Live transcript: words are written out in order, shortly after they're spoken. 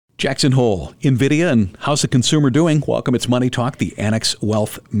Jackson Hole, NVIDIA, and how's the consumer doing? Welcome. It's Money Talk, the Annex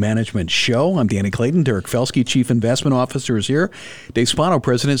Wealth Management Show. I'm Danny Clayton. Derek Felsky, Chief Investment Officer, is here. Dave Spano,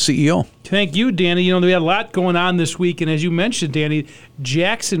 President, CEO. Thank you, Danny. You know, we had a lot going on this week, and as you mentioned, Danny,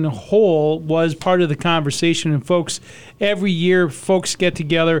 Jackson Hole was part of the conversation. And folks, every year, folks get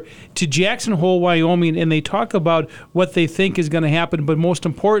together to Jackson Hole, Wyoming, and they talk about what they think is going to happen. But most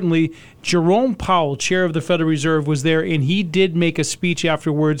importantly, Jerome Powell, chair of the Federal Reserve, was there, and he did make a speech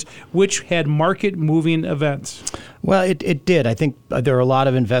afterwards, which had market-moving events. Well, it did. I think there are a lot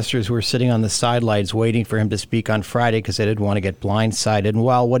of investors who were sitting on the sidelines waiting for him to speak on Friday because they didn't want to get blindsided. And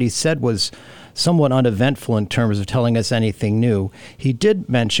while what he said was somewhat uneventful in terms of telling us anything new, he did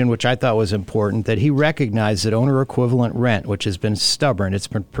mention, which I thought was important, that he recognized that owner equivalent rent, which has been stubborn, it's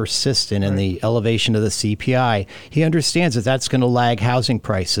been persistent in the elevation of the CPI, he understands that that's going to lag housing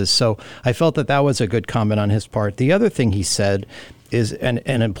prices. So I felt that that was a good comment on his part. The other thing he said is and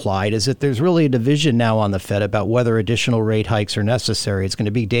implied is that there's really a division now on the Fed about whether additional rate hikes are necessary. It's going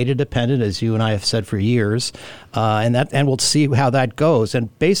to be data dependent, as you and I have said for years, and we'll see how that goes.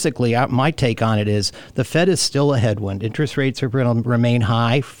 And basically, my take on it is the Fed is still a headwind. Interest rates are going to remain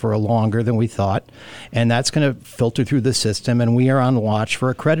high for longer than we thought, and that's going to filter through the system, and we are on watch for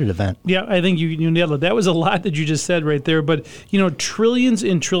a credit event. Yeah, I think you nailed it. That was a lot that you just said right there. But, you know, trillions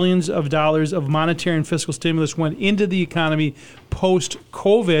and trillions of dollars of monetary and fiscal stimulus went into the economy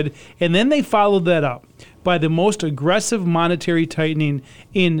post-COVID, and then they followed that up by the most aggressive monetary tightening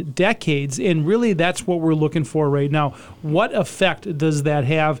in decades, and really that's what we're looking for right now. What effect does that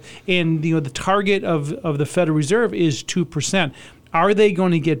have? And, you know, the target of the Federal Reserve is 2%. Are they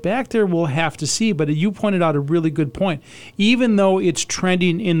going to get back there? We'll have to see. But you pointed out a really good point. Even though it's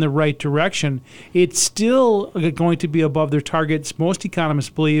trending in the right direction, it's still going to be above their targets, most economists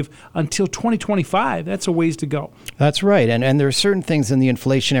believe, until 2025. That's a ways to go. That's right. And there are certain things in the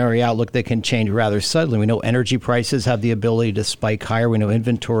inflationary outlook that can change rather suddenly. We know energy prices have the ability to spike higher. We know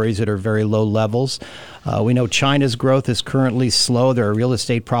inventories that are very low levels. We know China's growth is currently slow. There are real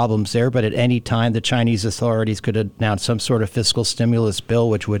estate problems there, but at any time, the Chinese authorities could announce some sort of fiscal stimulus bill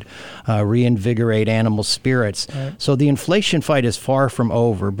which would reinvigorate animal spirits. Right. So the inflation fight is far from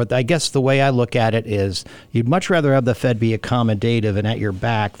over, but I guess the way I look at it is you'd much rather have the Fed be accommodative and at your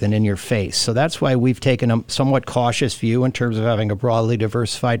back than in your face. So that's why we've taken a somewhat cautious view in terms of having a broadly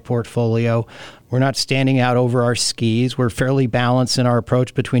diversified portfolio. We're not standing out over our skis. We're fairly balanced in our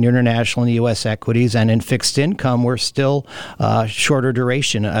approach between international and U.S. equities. And in fixed income, we're still shorter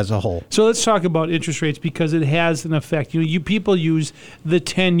duration as a whole. So let's talk about interest rates because it has an effect. You people use the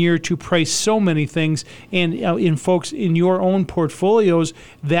 10-year to price so many things. And in folks, in your own portfolios,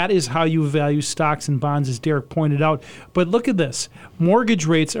 that is how you value stocks and bonds, as Derek pointed out. But look at this. Mortgage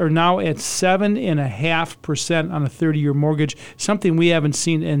rates are now at 7.5% on a 30-year mortgage, something we haven't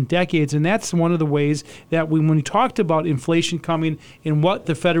seen in decades. And that's one of the ways that when we talked about inflation coming and what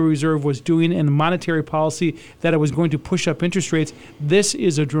the Federal Reserve was doing and monetary policy, that it was going to push up interest rates, this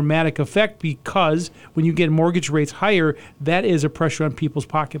is a dramatic effect because when you get mortgage rates higher, that is a pressure on people's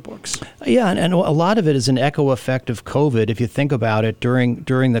pocketbooks. Yeah, and a lot of it is an echo effect of COVID. If you think about it, during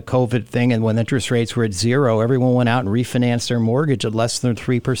the COVID thing and when interest rates were at zero, everyone went out and refinanced their mortgage at less than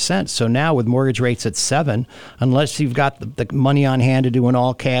 3%. So now with mortgage rates at 7%, unless you've got the money on hand to do an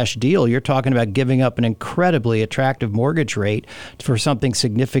all-cash deal, you're talking about giving up an incredibly attractive mortgage rate for something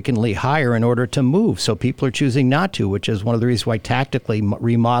significantly higher in order to move. So people are choosing not to, which is one of the reasons why tactically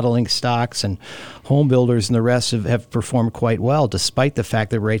remodeling stocks and home builders and the rest have performed quite well, despite the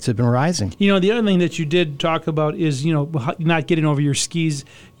fact that rates have been rising. You know, the other thing that you did talk about is, you know, not getting over your skis,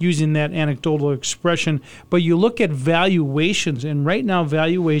 using that anecdotal expression, but you look at valuations, and right now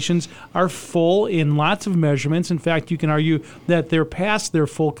valuations are full in lots of measurements. In fact, you can argue that they're past their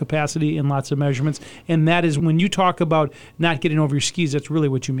full capacity in lots of measurements, and that is when you talk about not getting over your skis, that's really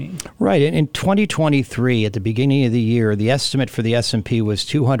what you mean. Right. In 2023, at the beginning of the year, the estimate for the S&P was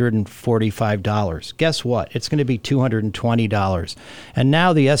 $245. Guess what? It's going to be $220. And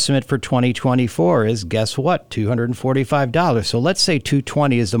now the estimate for 2024 is, guess what? $245. So let's say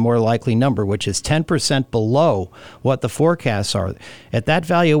 220 is the more likely number, which is 10% below what the forecasts are. At that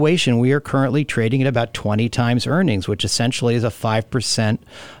valuation, we are currently trading at about 20 times earnings, which essentially is a 5%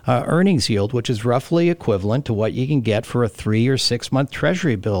 earnings yield, which is roughly equivalent to what you can get for a 3 or 6 month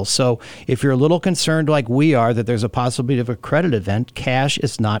Treasury bill. So if you're a little concerned like we are that there's a possibility of a credit event, cash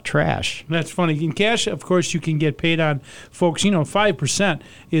is not trash. That's funny. In cash, of course, you can get paid on. Folks, you know, 5%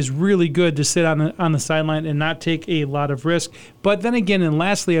 is really good to sit on the sideline and not take a lot of risk. But then again, and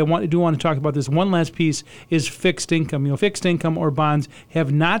lastly, I do want to talk about this. One last piece is fixed income. You know, fixed income or bonds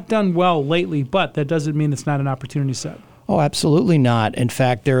have not done well lately, but that doesn't mean it's not an opportunity set. Oh, absolutely not. In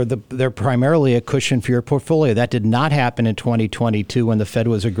fact, they're primarily a cushion for your portfolio. That did not happen in 2022 when the Fed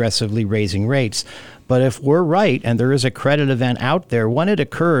was aggressively raising rates. But if we're right and there is a credit event out there, when it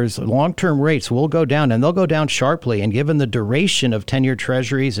occurs, long-term rates will go down, and they'll go down sharply. And given the duration of 10-year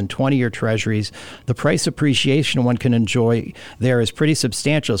treasuries and 20-year treasuries, the price appreciation one can enjoy there is pretty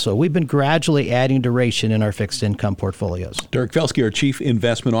substantial. So we've been gradually adding duration in our fixed income portfolios. Derek Felsky, our Chief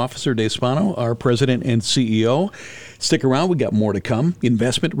Investment Officer, Dave Spano, our President and CEO. Stick around. We got more to come.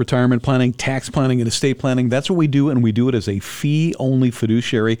 Investment, retirement planning, tax planning, and estate planning. That's what we do, and we do it as a fee-only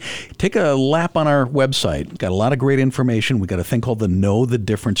fiduciary. Take a lap on our website. Got a lot of great information. We got a thing called the Know the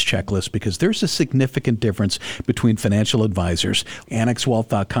Difference checklist, because there's a significant difference between financial advisors.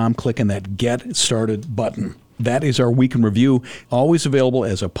 AnnexWealth.com. Click on that Get Started button. That is our Week in Review, always available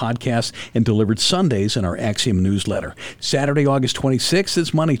as a podcast and delivered Sundays in our Axiom newsletter. Saturday, August 26th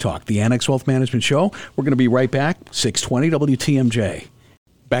is Money Talk, the Annex Wealth Management Show. We're going to be right back, 620 WTMJ.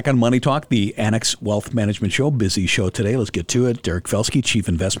 Back on Money Talk, the Annex Wealth Management Show. Busy show today. Let's get to it. Derek Felsky, Chief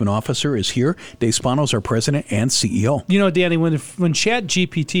Investment Officer, is here. Dave Spano is our President and CEO. You know, Danny, when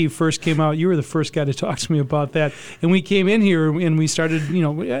ChatGPT first came out, you were the first guy to talk to me about that. And we came in here and we started,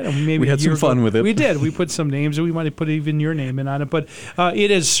 maybe we had some fun with it. We did. We put some names, and we might have put even your name in on it. But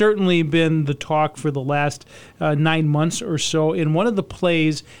it has certainly been the talk for the last 9 months or so. And one of the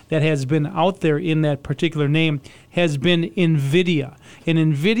plays that has been out there in that particular name has been NVIDIA. And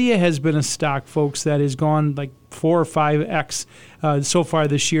NVIDIA has been a stock, folks, that has gone like 4 or 5x so far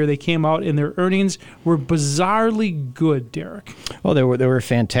this year. They came out and their earnings were bizarrely good, Derek. Oh, they were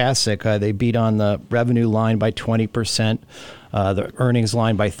fantastic. They beat on the revenue line by 20%. The earnings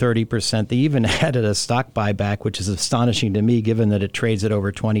line by 30%. They even added a stock buyback, which is astonishing to me, given that it trades at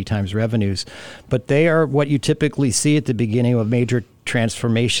over 20 times revenues. But they are what you typically see at the beginning of major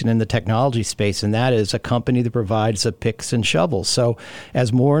transformation in the technology space, and that is a company that provides the picks and shovels. So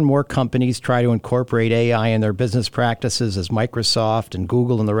as more and more companies try to incorporate AI in their business practices, as Microsoft and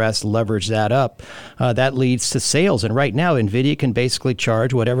Google and the rest leverage that up, that leads to sales. And right now, NVIDIA can basically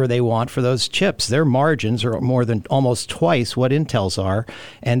charge whatever they want for those chips. Their margins are more than almost twice what Intel's are,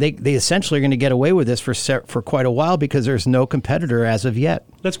 and they essentially are going to get away with this for quite a while because there's no competitor as of yet.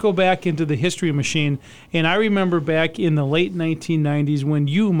 Let's go back into the history machine. And I remember back in the late 1990s when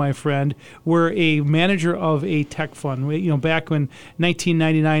you, my friend, were a manager of a tech fund. Back when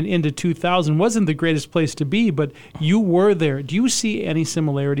 1999 into 2000 wasn't the greatest place to be, but you were there. Do you see any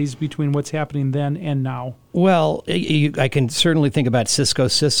similarities between what's happening then and now? Well, I can certainly think about Cisco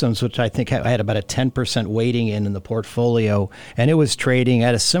Systems, which I think I had about a 10% weighting in the portfolio, and it was trading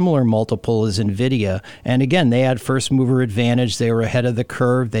at a similar multiple as NVIDIA. And again, they had first mover advantage. They were ahead of the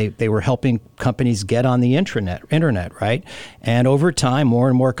curve. They were helping companies get on the internet, right? And over time, more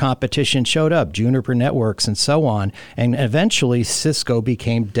and more competition showed up, Juniper Networks and so on. And eventually, Cisco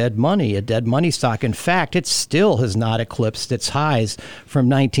became dead money, a dead money stock. In fact, it still has not eclipsed its highs from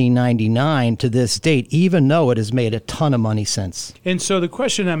 1999 to this date, even though it has made a ton of money since. And so the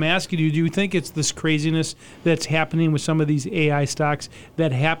question I'm asking you, do you think it's this craziness that's happening with some of these AI stocks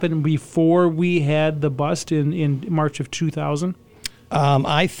that happened before we had the bust in March of 2000?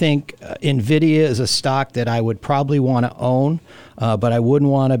 I think NVIDIA is a stock that I would probably want to own, but I wouldn't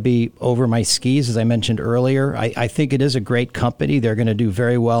want to be over my skis, as I mentioned earlier. I think it is a great company. They're going to do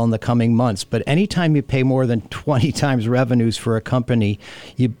very well in the coming months. But anytime you pay more than 20 times revenues for a company,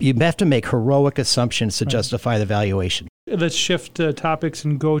 you have to make heroic assumptions to justify the valuation. Let's shift topics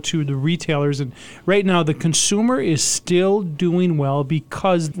and go to the retailers. And right now, the consumer is still doing well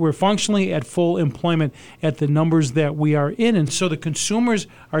because we're functionally at full employment at the numbers that we are in. And so the consumers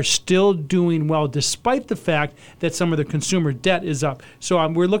are still doing well, despite the fact that some of the consumer debt is up. So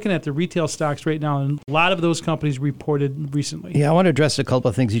we're looking at the retail stocks right now, and a lot of those companies reported recently. Yeah, I want to address a couple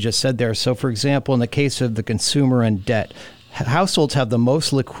of things you just said there. So, for example, in the case of the consumer and debt, households have the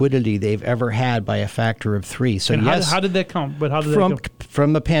most liquidity they've ever had by a factor of 3. So and yes, how did that come? But how did that come?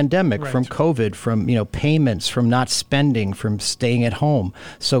 From the pandemic, Right. from COVID, from payments, from not spending, from staying at home.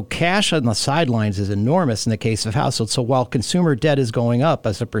 So cash on the sidelines is enormous in the case of households. So while consumer debt is going up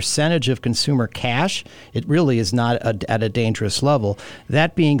as a percentage of consumer cash, it really is not at a dangerous level.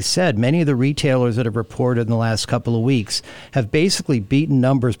 That being said, many of the retailers that have reported in the last couple of weeks have basically beaten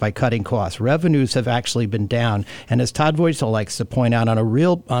numbers by cutting costs. Revenues have actually been down, and as Todd Voigt likes to point out, on a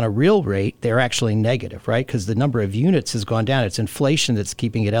real rate, they're actually negative, right? Because the number of units has gone down. It's inflation that's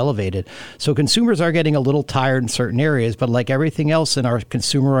keeping it elevated. So consumers are getting a little tired in certain areas, but like everything else in our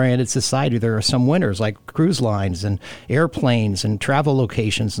consumer-oriented society, there are some winners like cruise lines and airplanes and travel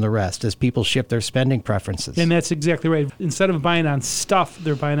locations and the rest as people shift their spending preferences. And that's exactly right. Instead of buying on stuff,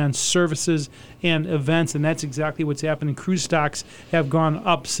 they're buying on services and events, and that's exactly what's happening. Cruise stocks have gone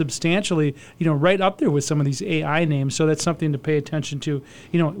up substantially, right up there with some of these AI names. So that's something to pay attention to.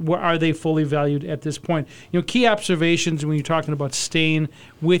 Are they fully valued at this point? Key observations when you're talking about staying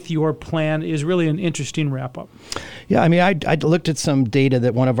with your plan is really an interesting wrap-up. Yeah, I mean, I looked at some data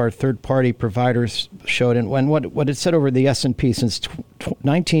that one of our third-party providers showed, and what it said over the S&P since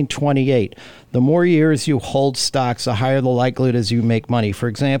 1928, the more years you hold stocks, the higher the likelihood is you make money. For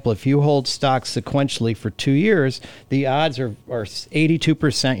example, if you hold stocks sequentially for 2 years, the odds are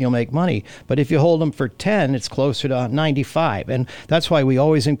 82% you'll make money. But if you hold them for 10, it's closer to 95. And that's why we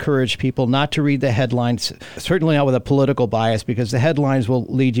always encourage people not to read the headlines, certainly not with a political bias, because the headlines will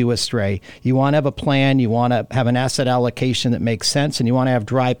lead you astray. You want to have a plan, you want to have an asset allocation that makes sense, and you want to have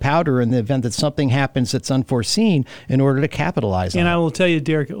dry powder in the event that something happens that's unforeseen in order to capitalize on it. And I will tell you,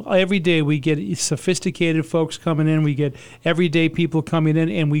 Derek, every day we get sophisticated folks coming in, we get everyday people coming in,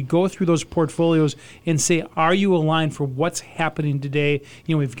 and we go through those portfolios and say, are you aligned for what's happening today?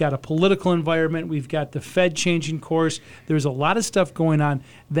 We've got a political environment, we've got the Fed changing course, there's a lot of stuff going on.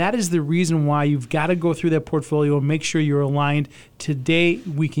 That is the reason why you've got to go through that portfolio and make sure you're aligned. Today,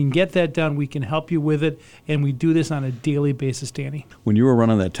 we can get that done, we can help you with it, and we do this on a daily basis, Danny. When you were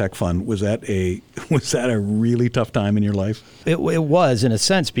running that tech fund, was that a really tough time in your life? It was, in a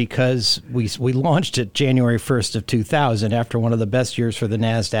sense, because we launched it January 1st of 2000 after one of the best years for the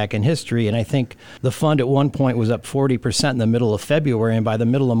NASDAQ in history. And I think the fund at one point was up 40% in the middle of February, and by the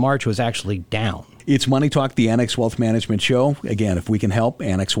middle of March was actually down. It's Money Talk, the Annex Wealth Management Show. Again, if we can help,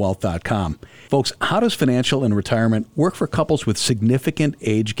 annexwealth.com. Folks, how does financial and retirement work for couples with significant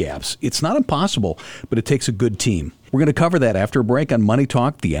age gaps? It's not impossible, but it takes a good team. We're going to cover that after a break on Money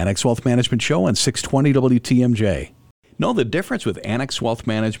Talk, the Annex Wealth Management Show on 620 WTMJ. Know the difference with Annex Wealth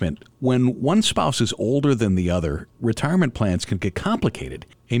Management. When one spouse is older than the other, retirement plans can get complicated.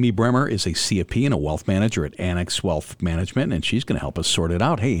 Amy Bremer is a CFP and a wealth manager at Annex Wealth Management, and she's going to help us sort it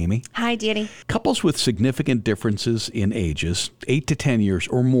out. Hey, Amy. Hi, Danny. Couples with significant differences in ages, 8 to 10 years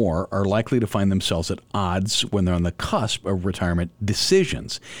or more, are likely to find themselves at odds when they're on the cusp of retirement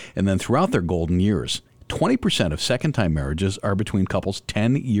decisions, and then throughout their golden years. 20% of second-time marriages are between couples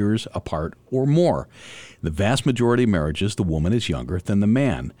 10 years apart or more. The vast majority of marriages, the woman is younger than the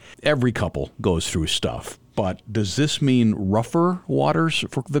man. Every couple goes through stuff. But does this mean rougher waters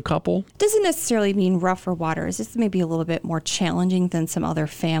for the couple? Doesn't necessarily mean rougher waters. It's maybe a little bit more challenging than some other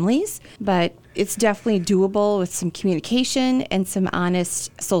families, but it's definitely doable with some communication and some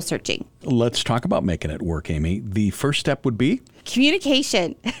honest soul searching. Let's talk about making it work, Amy. The first step would be?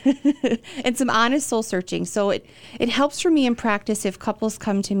 Communication and some honest soul searching. So it helps for me in practice if couples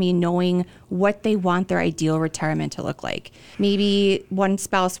come to me knowing what they want their ideal retirement to look like. Maybe one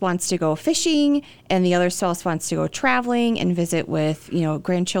spouse wants to go fishing and the other spouse wants to go traveling and visit with,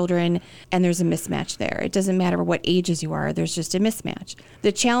 grandchildren, and there's a mismatch there. It doesn't matter what ages you are, there's just a mismatch.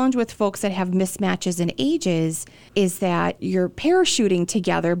 The challenge with folks that have mismatches in ages is that you're parachuting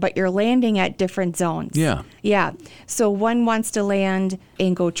together, but you're landing at different zones. Yeah. So one wants to land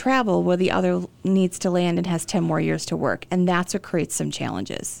and go travel while the other needs to land and has 10 more years to work. And that's what creates some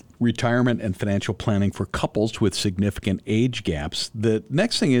challenges. Retirement and financial planning for couples with significant age gaps. The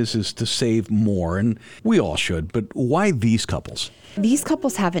next thing is to save more, and we all should, but why these couples? These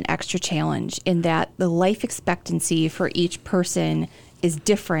couples have an extra challenge in that the life expectancy for each person is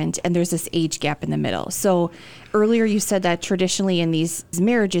different, and there's this age gap in the middle. So earlier you said that traditionally in these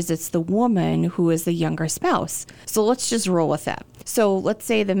marriages, it's the woman who is the younger spouse. So let's just roll with that. So let's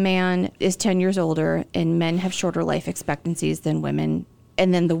say the man is 10 years older and men have shorter life expectancies than women.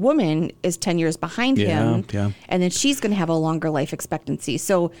 And then the woman is 10 years behind him, and then she's going to have a longer life expectancy.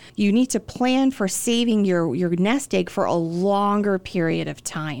 So you need to plan for saving your nest egg for a longer period of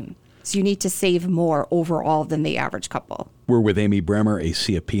time. So you need to save more overall than the average couple. We're with Amy Bremer, a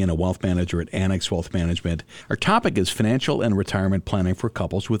CFP and a wealth manager at Annex Wealth Management. Our topic is financial and retirement planning for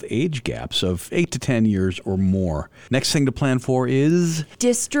couples with age gaps of 8 to 10 years or more. Next thing to plan for is?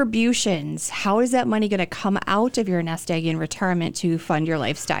 Distributions. How is that money going to come out of your nest egg in retirement to fund your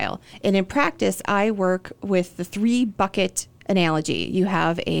lifestyle? And in practice, I work with the 3-bucket analogy. You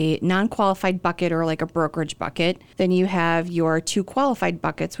have a non-qualified bucket or like a brokerage bucket. Then you have your 2 qualified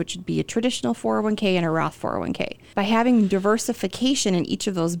buckets, which would be a traditional 401k and a Roth 401k. By having diversification in each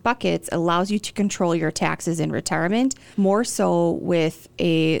of those buckets allows you to control your taxes in retirement, more so with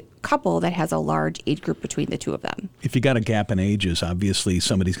a couple that has a large age group between the two of them. If you got a gap in ages, obviously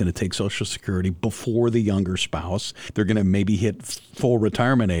somebody's going to take Social Security before the younger spouse. They're going to maybe hit full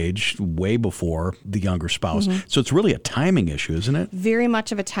retirement age way before the younger spouse. Mm-hmm. So it's really a timing issue, isn't it? Very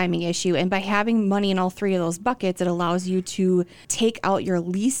much of a timing issue. And by having money in all 3 of those buckets, it allows you to take out your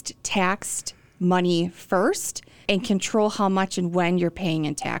least taxed money first and control how much and when you're paying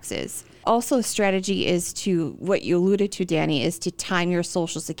in taxes. Also, a strategy is to, what you alluded to, Danny, is to time your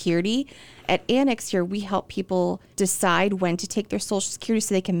Social Security. At Annex here, we help people decide when to take their Social Security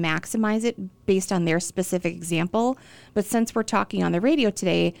so they can maximize it based on their specific example. But since we're talking on the radio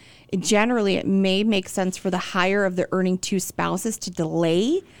today, generally it may make sense for the higher of the earning two spouses to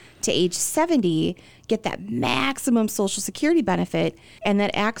delay to age 70, get that maximum Social Security benefit, and that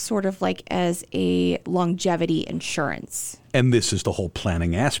acts sort of like as a longevity insurance. And this is the whole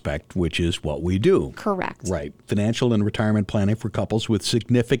planning aspect, which is what we do. Correct. Right. Financial and retirement planning for couples with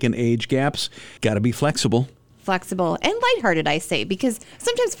significant age gaps. Got to be flexible. Flexible and lighthearted, I say, because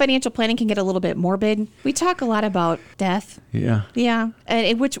sometimes financial planning can get a little bit morbid. We talk a lot about death. Yeah. Yeah,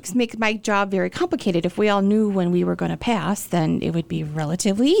 and which makes my job very complicated. If we all knew when we were going to pass, then it would be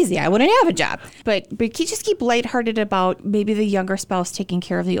relatively easy. I wouldn't have a job. But just keep lighthearted about maybe the younger spouse taking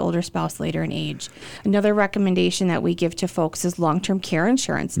care of the older spouse later in age. Another recommendation that we give to folks is long-term care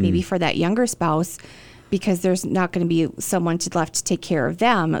insurance, maybe for that younger spouse, because there's not going to be someone left to take care of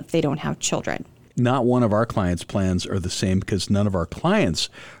them if they don't have children. Not one of our clients' plans are the same because none of our clients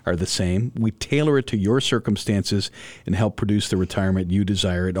are the same. We tailor it to your circumstances and help produce the retirement you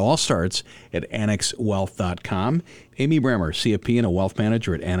desire. It all starts at annexwealth.com. Amy Bremer, CFP and a wealth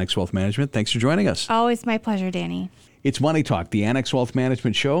manager at Annex Wealth Management. Thanks for joining us. Always my pleasure, Danny. It's Money Talk, the Annex Wealth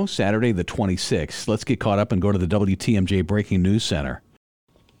Management Show, Saturday the 26th. Let's get caught up and go to the WTMJ Breaking News Center.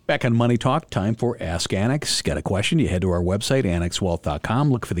 Back on Money Talk, time for Ask Annex. Got a question? You head to our website, annexwealth.com.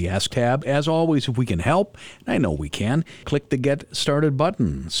 Look for the Ask tab. As always, if we can help, and I know we can, click the Get Started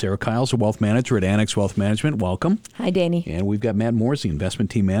button. Sarah Kyle's a wealth manager at Annex Wealth Management. Welcome. Hi, Danny. And we've got Matt Moores, the investment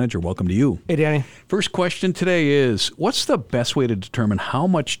team manager. Welcome to you. Hey, Danny. First question today is, what's the best way to determine how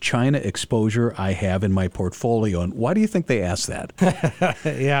much China exposure I have in my portfolio? And why do you think they ask that?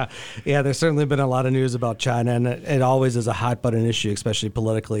 Yeah, there's certainly been a lot of news about China, and it always is a hot button issue, especially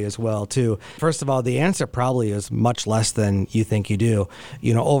politically as well, too. First of all, the answer probably is much less than you think you do.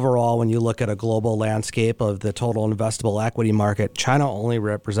 Overall, when you look at a global landscape of the total investable equity market, China only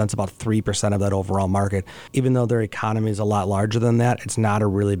represents about 3% of that overall market. Even though their economy is a lot larger than that, it's not a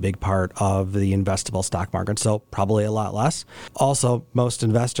really big part of the investable stock market, so probably a lot less. Also, most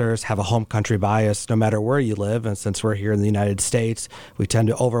investors have a home country bias no matter where you live, and since we're here in the United States, we tend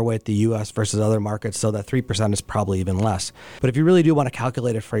to overweight the U.S. versus other markets, so that 3% is probably even less. But if you really do want to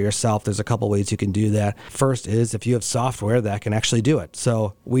calculate it for yourself, there's a couple ways you can do that. First is if you have software that can actually do it.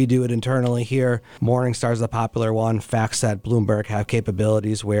 So we do it internally here. Morningstar is the popular one. FactSet, Bloomberg have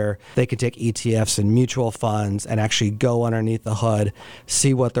capabilities where they can take ETFs and mutual funds and actually go underneath the hood,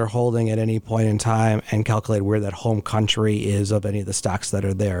 see what they're holding at any point in time, and calculate where that home country is of any of the stocks that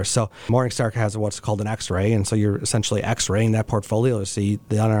are there. So Morningstar has what's called an X-ray, and so you're essentially X-raying that portfolio to see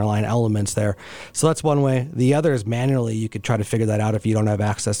the underlying elements there. So that's one way. The other is manually. You could try to figure that out if you don't have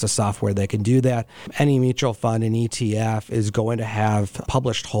access to software that can do that. Any mutual fund and ETF is going to have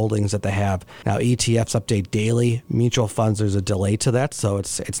published holdings that they have. Now, ETFs update daily. Mutual funds, there's a delay to that, so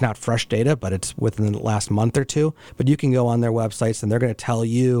it's not fresh data, but it's within the last month or two. But you can go on their websites, and they're going to tell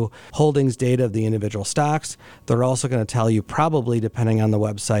you holdings data of the individual stocks. They're also going to tell you, probably depending on the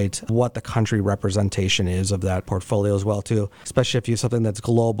website, what the country representation is of that portfolio as well, too. Especially if you have something that's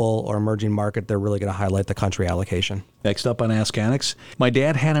global or emerging market, they're really going to highlight the country allocation. Next up on Ask Annex, my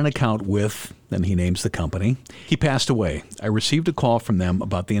dad had an account with, and he names the company. He passed away. I received a call from them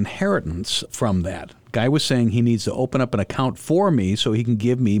about the inheritance from that. Guy was saying he needs to open up an account for me so he can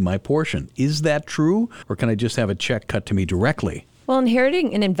give me my portion. Is that true, or can I just have a check cut to me directly? Well,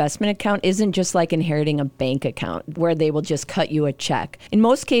 inheriting an investment account isn't just like inheriting a bank account where they will just cut you a check. In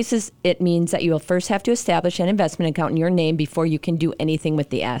most cases, it means that you will first have to establish an investment account in your name before you can do anything with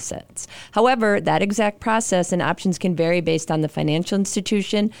the assets. However, that exact process and options can vary based on the financial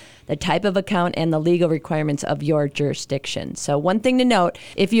institution, the type of account, and the legal requirements of your jurisdiction. So one thing to note,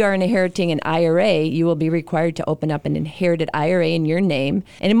 if you are inheriting an IRA, you will be required to open up an inherited IRA in your name.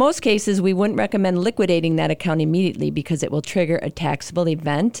 And in most cases, we wouldn't recommend liquidating that account immediately because it will trigger a taxable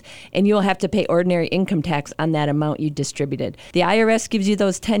event, and you'll have to pay ordinary income tax on that amount you distributed. The IRS gives you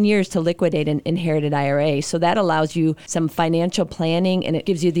those 10 years to liquidate an inherited IRA, so that allows you some financial planning, and it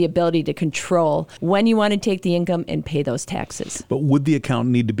gives you the ability to control when you want to take the income and pay those taxes. But would the account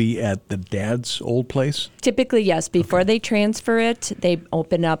need to be at the dad's old place? Typically, yes. Before they transfer it, they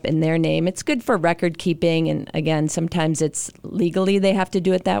open up in their name. It's good for record keeping, and again, sometimes it's legally they have to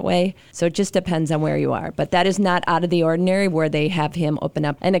do it that way, so it just depends on where you are. But that is not out of the ordinary where they have him open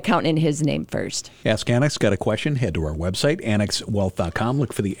up an account in his name first. Ask Annex. Got a question? Head to our website, annexwealth.com.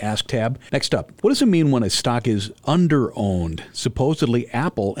 Look for the Ask tab. Next up, what does it mean when a stock is under-owned? Supposedly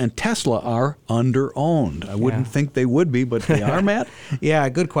Apple and Tesla are under-owned. I wouldn't think they would be, but they are, Matt? Yeah,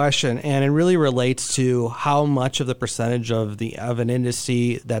 good question. And it really relates to how much of the percentage of an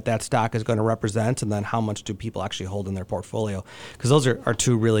industry that stock is going to represent, and then how much do people actually hold in their portfolio. Because those are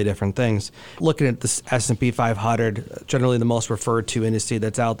two really different things. Looking at the S&P 500, generally the most referred to industry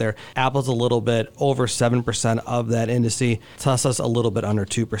that's out there, Apple's a little bit over 7% of that industry. Tesla's a little bit under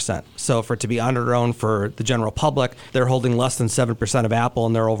 2%. So for it to be under-owned for the general public, they're holding less than 7% of Apple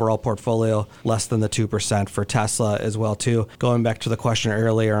in their overall portfolio, less than the 2% for Tesla as well too. Going back to the question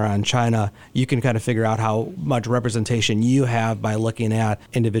earlier on China, you can kind of figure out how much representation you have by looking at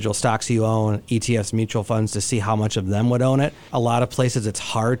individual stocks you own, ETFs, mutual funds, to see how much of them would own it. A lot of places it's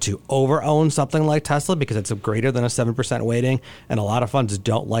hard to over-own something like Tesla because it's greater than a 7% weighting, and a lot of funds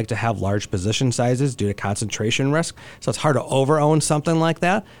don't like to have large position sizes due to concentration risk. So it's hard to over-own something like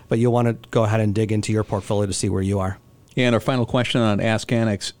that, but you'll want to go ahead and dig into your portfolio to see where you are. And our final question on Ask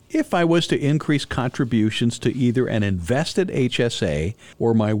Annex. If I was to increase contributions to either an invested HSA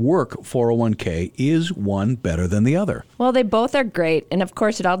or my work 401k, is one better than the other? Well, they both are great, and of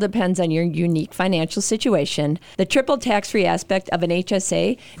course it all depends on your unique financial situation. The triple tax-free aspect of an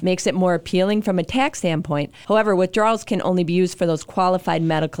HSA makes it more appealing from a tax standpoint. However, withdrawals can only be used for those qualified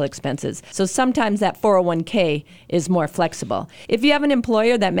medical expenses, so sometimes that 401k is more flexible. If you have an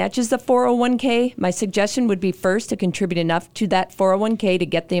employer that matches the 401k, my suggestion would be first to contribute enough to that 401k to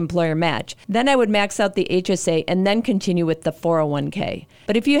get the employer match. Then I would max out the HSA and then continue with the 401k.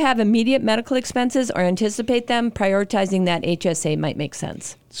 But if you have immediate medical expenses or anticipate them, prioritizing that HSA might make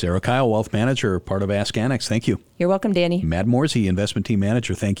sense. Sarah Kyle, Wealth Manager, part of Ask Annex. Thank you. You're welcome, Danny. Matt Morsey, Investment Team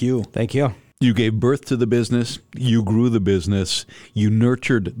Manager. Thank you. Thank you. You gave birth to the business. You grew the business. You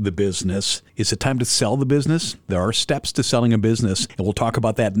nurtured the business. Is it time to sell the business? There are steps to selling a business, and we'll talk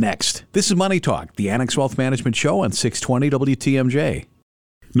about that next. This is Money Talk, the Annex Wealth Management Show on 620 WTMJ.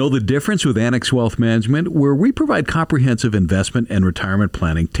 Know the difference with Annex Wealth Management, where we provide comprehensive investment and retirement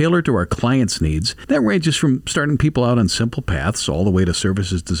planning tailored to our clients' needs. That ranges from starting people out on simple paths all the way to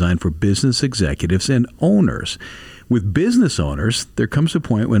services designed for business executives and owners. With business owners, there comes a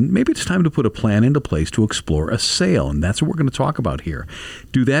point when maybe it's time to put a plan into place to explore a sale, and that's what we're going to talk about here.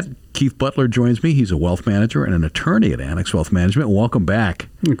 Do that, Keith Butler joins me. He's a wealth manager and an attorney at Annex Wealth Management. Welcome back.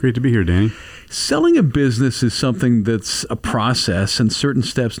 Great to be here, Danny. Selling a business is something that's a process, and certain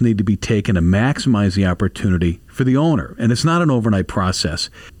steps need to be taken to maximize the opportunity for the owner. And it's not an overnight process.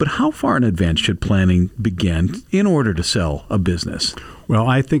 But how far in advance should planning begin in order to sell a business? Well,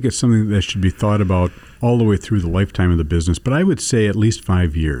 I think it's something that should be thought about all the way through the lifetime of the business, but I would say at least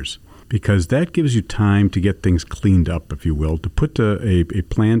 5 years, because that gives you time to get things cleaned up, if you will, to put a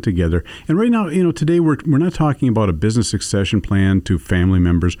plan together. And right now, today we're not talking about a business succession plan to family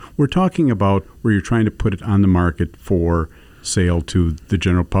members. We're talking about where you're trying to put it on the market for sale to the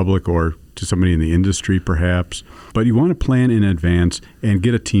general public or to somebody in the industry, perhaps. But you want to plan in advance and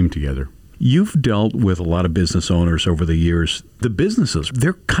get a team together. You've dealt with a lot of business owners over the years. The businesses,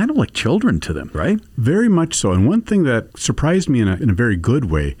 they're kind of like children to them, right? Very much so. And one thing that surprised me in a very good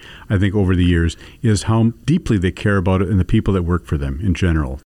way, I think, over the years, is how deeply they care about it and the people that work for them in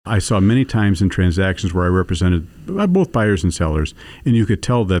general. I saw many times in transactions where I represented both buyers and sellers, and you could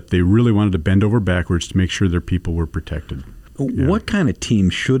tell that they really wanted to bend over backwards to make sure their people were protected. Yeah. What kind of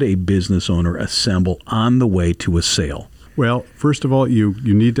team should a business owner assemble on the way to a sale? Well, first of all, you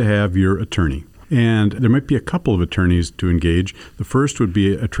need to have your attorney. And there might be a couple of attorneys to engage. The first would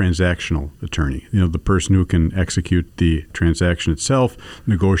be a transactional attorney, the person who can execute the transaction itself,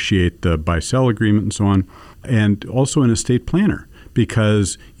 negotiate the buy-sell agreement and so on, and also an estate planner,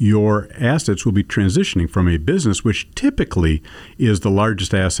 because your assets will be transitioning from a business, which typically is the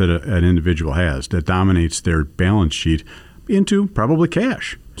largest asset an individual has, that dominates their balance sheet, into probably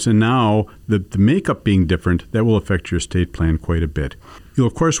cash. So now the makeup being different, that will affect your estate plan quite a bit. You'll,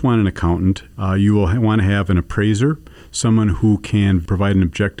 of course, want an accountant. You will want to have an appraiser, someone who can provide an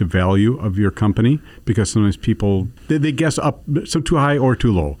objective value of your company, because sometimes people, they guess up so too high or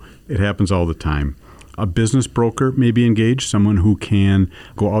too low. It happens all the time. A business broker may be engaged, someone who can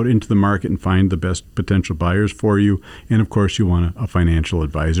go out into the market and find the best potential buyers for you. And, of course, you want a financial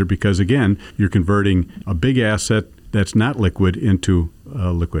advisor because, again, you're converting a big asset that's not liquid into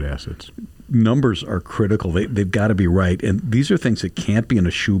liquid assets. Numbers are critical. They've got to be right. And these are things that can't be in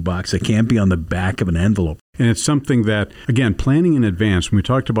a shoebox. They can't be on the back of an envelope. And it's something that, again, planning in advance, when we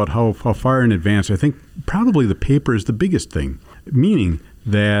talked about how far in advance, I think probably the paper is the biggest thing, meaning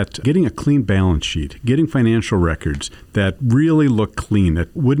that getting a clean balance sheet, getting financial records that really look clean,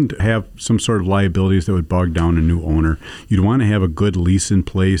 that wouldn't have some sort of liabilities that would bog down a new owner. You'd want to have a good lease in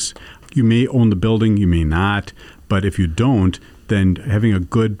place. You may own the building, you may not, but if you don't, then having a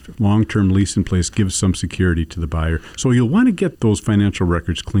good long-term lease in place gives some security to the buyer. So you'll want to get those financial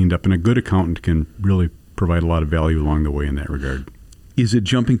records cleaned up, and a good accountant can really provide a lot of value along the way in that regard. Is it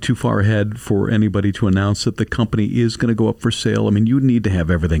jumping too far ahead for anybody to announce that the company is going to go up for sale? I mean, you need to have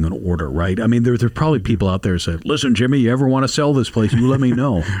everything in order, right? I mean, there's probably people out there who say, listen, Jimmy, you ever want to sell this place, you let me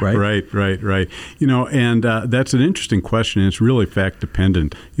know, right? Right. And that's an interesting question, and it's really fact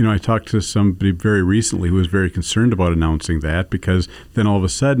dependent. I talked to somebody very recently who was very concerned about announcing that, because then all of a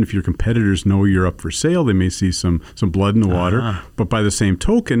sudden, if your competitors know you're up for sale, they may see some blood in the water. But by the same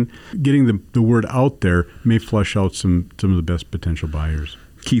token, getting the word out there may flush out some of the best potential buyers.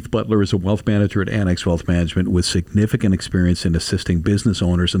 Keith Butler is a wealth manager at Annex Wealth Management with significant experience in assisting business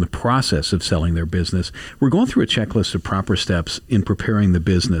owners in the process of selling their business. We're going through a checklist of proper steps in preparing the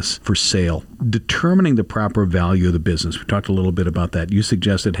business for sale, determining the proper value of the business. We talked a little bit about that. You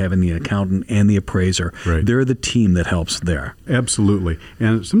suggested having the accountant and the appraiser. Right. They're the team that helps there. Absolutely.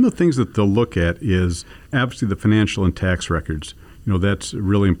 And some of the things that they'll look at is obviously the financial and tax records. That's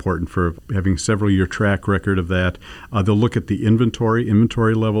really important for having several-year track record of that. They'll look at the inventory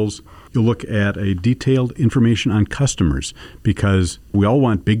levels. You'll look at a detailed information on customers, because we all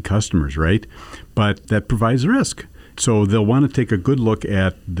want big customers, right? But that provides risk. So they'll want to take a good look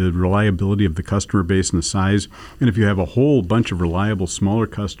at the reliability of the customer base and the size. And if you have a whole bunch of reliable, smaller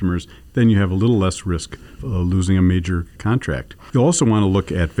customers, then you have a little less risk of losing a major contract. You'll also want to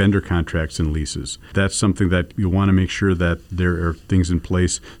look at vendor contracts and leases. That's something that you want to make sure that there are things in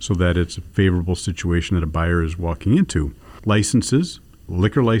place so that it's a favorable situation that a buyer is walking into. Licenses,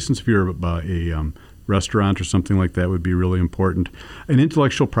 liquor license, if you're a restaurant or something like that, would be really important. And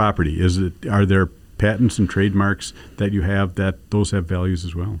intellectual property, are there patents and trademarks that you have, that those have values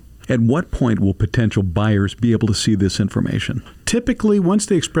as well. At what point will potential buyers be able to see this information? Typically, once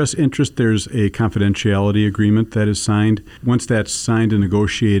they express interest, there's a confidentiality agreement that is signed. Once that's signed and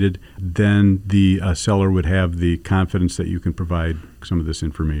negotiated, then the seller would have the confidence that you can provide some of this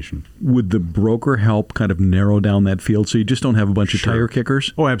information. Would the broker help kind of narrow down that field so you just don't have a bunch of tire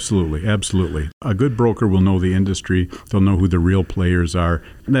kickers? Oh, absolutely. A good broker will know the industry. They'll know who the real players are.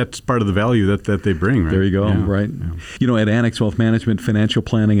 And that's part of the value that they bring, right? There you go, right? Yeah. At Annex Wealth Management, financial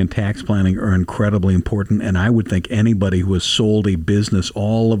planning and tax planning are incredibly important, and I would think anybody who has sold a business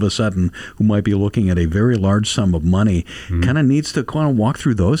all of a sudden who might be looking at a very large sum of money kind of needs to kind of walk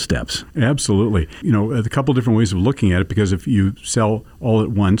through those steps. Absolutely. A couple different ways of looking at it, because if you sell all at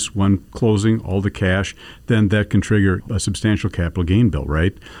once, one closing, all the cash, then that can trigger a substantial capital gain bill,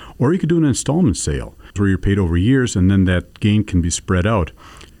 right? Or you could do an installment sale where you're paid over years and then that gain can be spread out.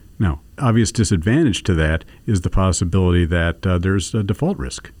 Now, obvious disadvantage to that is the possibility that there's a default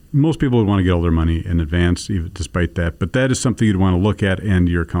risk. Most people would want to get all their money in advance, even despite that. But that is something you'd want to look at, and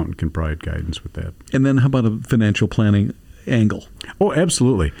your accountant can provide guidance with that. And then how about a financial planning angle? Oh,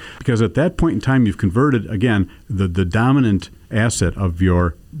 absolutely. Because at that point in time, you've converted, again, the dominant asset of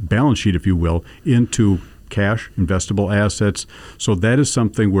your balance sheet, if you will, into cash, investable assets. So that is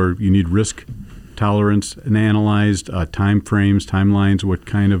something where you need risk tolerance and analyzed, time frames, timelines, what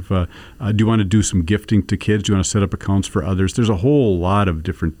kind of, do you want to do some gifting to kids? Do you want to set up accounts for others? There's a whole lot of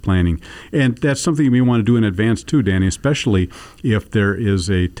different planning. And that's something you may want to do in advance too, Danny, especially if there is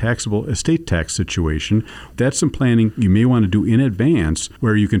a taxable estate tax situation. That's some planning you may want to do in advance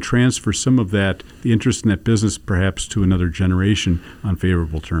where you can transfer some of that, the interest in that business perhaps to another generation on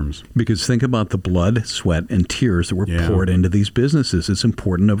favorable terms. Because think about the blood, sweat, and tears that were poured into these businesses. It's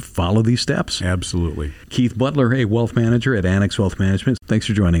important to follow these steps. Absolutely. Keith Butler, a wealth manager at Annex Wealth Management. Thanks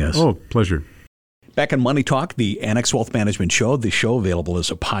for joining us. Oh, pleasure. Back on Money Talk, the Annex Wealth Management Show. The show available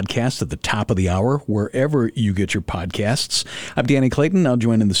as a podcast at the top of the hour, wherever you get your podcasts. I'm Danny Clayton, now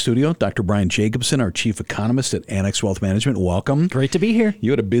joined in the studio. Dr. Brian Jacobson, our chief economist at Annex Wealth Management. Welcome. Great to be here.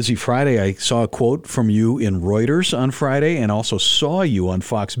 You had a busy Friday. I saw a quote from you in Reuters on Friday and also saw you on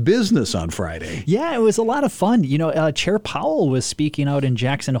Fox Business on Friday. Yeah, it was a lot of fun. Chair Powell was speaking out in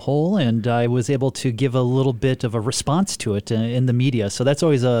Jackson Hole, and I was able to give a little bit of a response to it in the media. So that's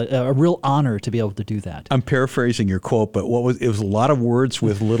always a real honor to be able to to do that. I'm paraphrasing your quote, but it was a lot of words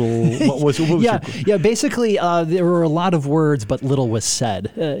with little. What was Yeah. Basically, there were a lot of words, but little was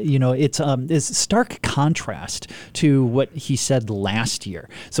said. It's stark contrast to what he said last year.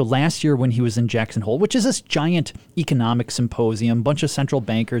 So last year, when he was in Jackson Hole, which is this giant economic symposium, bunch of central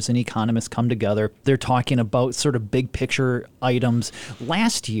bankers and economists come together. They're talking about sort of big picture items.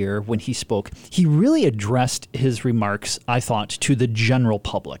 Last year, when he spoke, he really addressed his remarks, I thought, to the general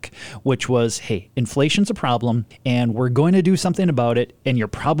public, which was, hey, inflation's a problem, and we're going to do something about it, and you're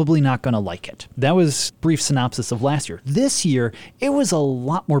probably not going to like it. That was a brief synopsis of last year. This year, it was a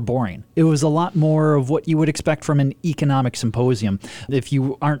lot more boring. It was a lot more of what you would expect from an economic symposium. If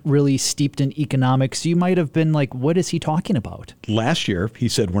you aren't really steeped in economics, you might have been like, what is he talking about? Last year, he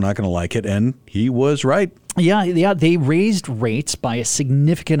said we're not going to like it, and he was right. Yeah, they raised rates by a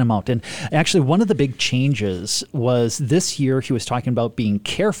significant amount. And actually, one of the big changes was this year he was talking about being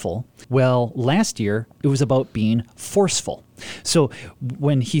careful. Well, last year, it was about being forceful. So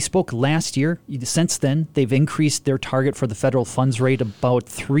when he spoke last year, since then, they've increased their target for the federal funds rate about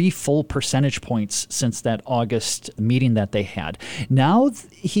 3 full percentage points since that August meeting that they had. Now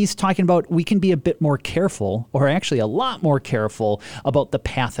he's talking about we can be a bit more careful, or actually a lot more careful about the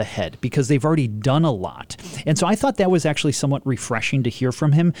path ahead, because they've already done a lot. And so I thought that was actually somewhat refreshing to hear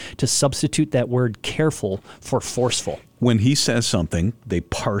from him, to substitute that word careful for forceful. When he says something, they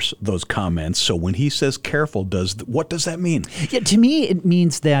parse those comments. So when he says careful, what does that mean? Yeah, to me, it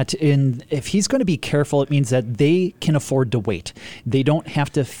means that if he's going to be careful, it means that they can afford to wait. They don't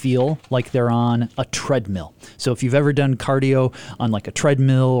have to feel like they're on a treadmill. So if you've ever done cardio on like a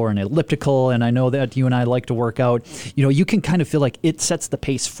treadmill or an elliptical, and I know that you and I like to work out, you can kind of feel like it sets the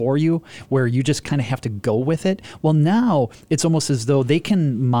pace for you, where you just kind of have to go with it. Well, now it's almost as though they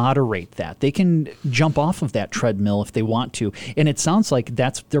can moderate that. They can jump off of that treadmill if they want to. And it sounds like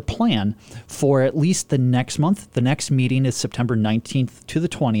that's their plan for at least the next month. The next meeting is September 19th to the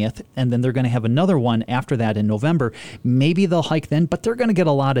 20th, and then they're going to have another one after that in November. Maybe they'll hike then, but they're going to get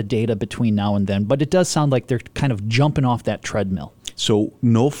a lot of data between now and then. But it does sound like they're kind of jumping off that treadmill. So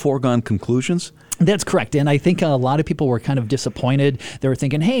no foregone conclusions? That's correct. And I think a lot of people were kind of disappointed. They were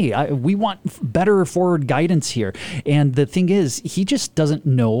thinking, hey, we want better forward guidance here. And the thing is, he just doesn't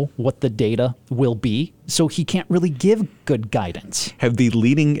know what the data will be, so he can't really give good guidance. Have the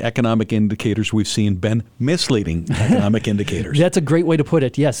leading economic indicators we've seen been misleading economic indicators? That's a great way to put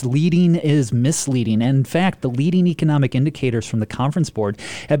it. Yes, leading is misleading. And in fact, the leading economic indicators from the Conference Board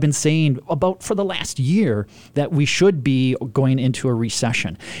have been saying about for the last year that we should be going into a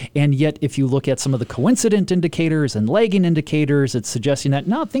recession. And yet, if you look at some of the coincident indicators and lagging indicators, it's suggesting that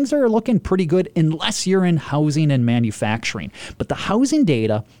no, things are looking pretty good unless you're in housing and manufacturing. But the housing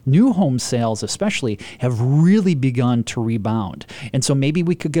data, new home sales especially, have really begun to rebound. And so maybe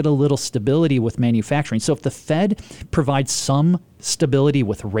we could get a little stability with manufacturing. So if the Fed provides some stability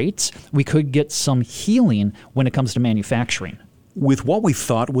with rates, we could get some healing when it comes to manufacturing. With what we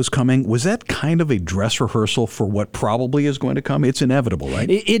thought was coming, was that kind of a dress rehearsal for what probably is going to come? It's inevitable, right?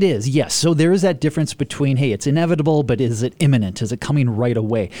 It is, yes. So there is that difference between, hey, it's inevitable, but is it imminent? Is it coming right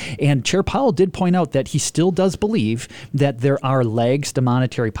away? And Chair Powell did point out that he still does believe that there are lags to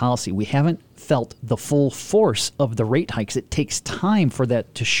monetary policy. We haven't felt the full force of the rate hikes. It takes time for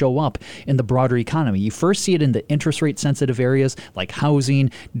that to show up in the broader economy. You first see it in the interest rate sensitive areas like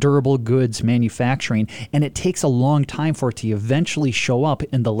housing, durable goods, manufacturing, and it takes a long time for it to eventually show up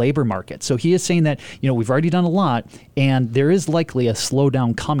in the labor market. So he is saying that, we've already done a lot and there is likely a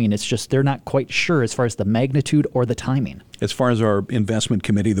slowdown coming. It's just they're not quite sure as far as the magnitude or the timing. As far as our investment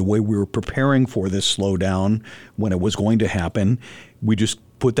committee, the way we were preparing for this slowdown when it was going to happen, we just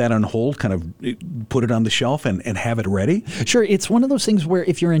put that on hold, kind of put it on the shelf and have it ready? Sure. It's one of those things where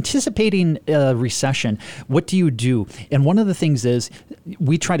if you're anticipating a recession, what do you do? And one of the things is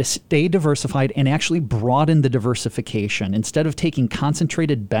we try to stay diversified and actually broaden the diversification. Instead of taking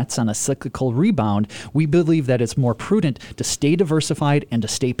concentrated bets on a cyclical rebound, we believe that it's more prudent to stay diversified and to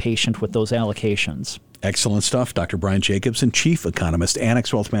stay patient with those allocations. Excellent stuff. Dr. Brian Jacobson, Chief Economist,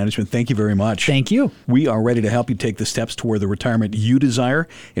 Annex Wealth Management. Thank you very much. Thank you. We are ready to help you take the steps toward the retirement you desire,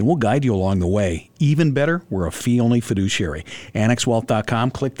 and we'll guide you along the way. Even better, we're a fee-only fiduciary. AnnexWealth.com.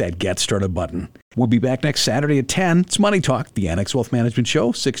 Click that Get Started button. We'll be back next Saturday at 10. It's Money Talk, the Annex Wealth Management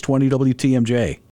Show, 620 WTMJ.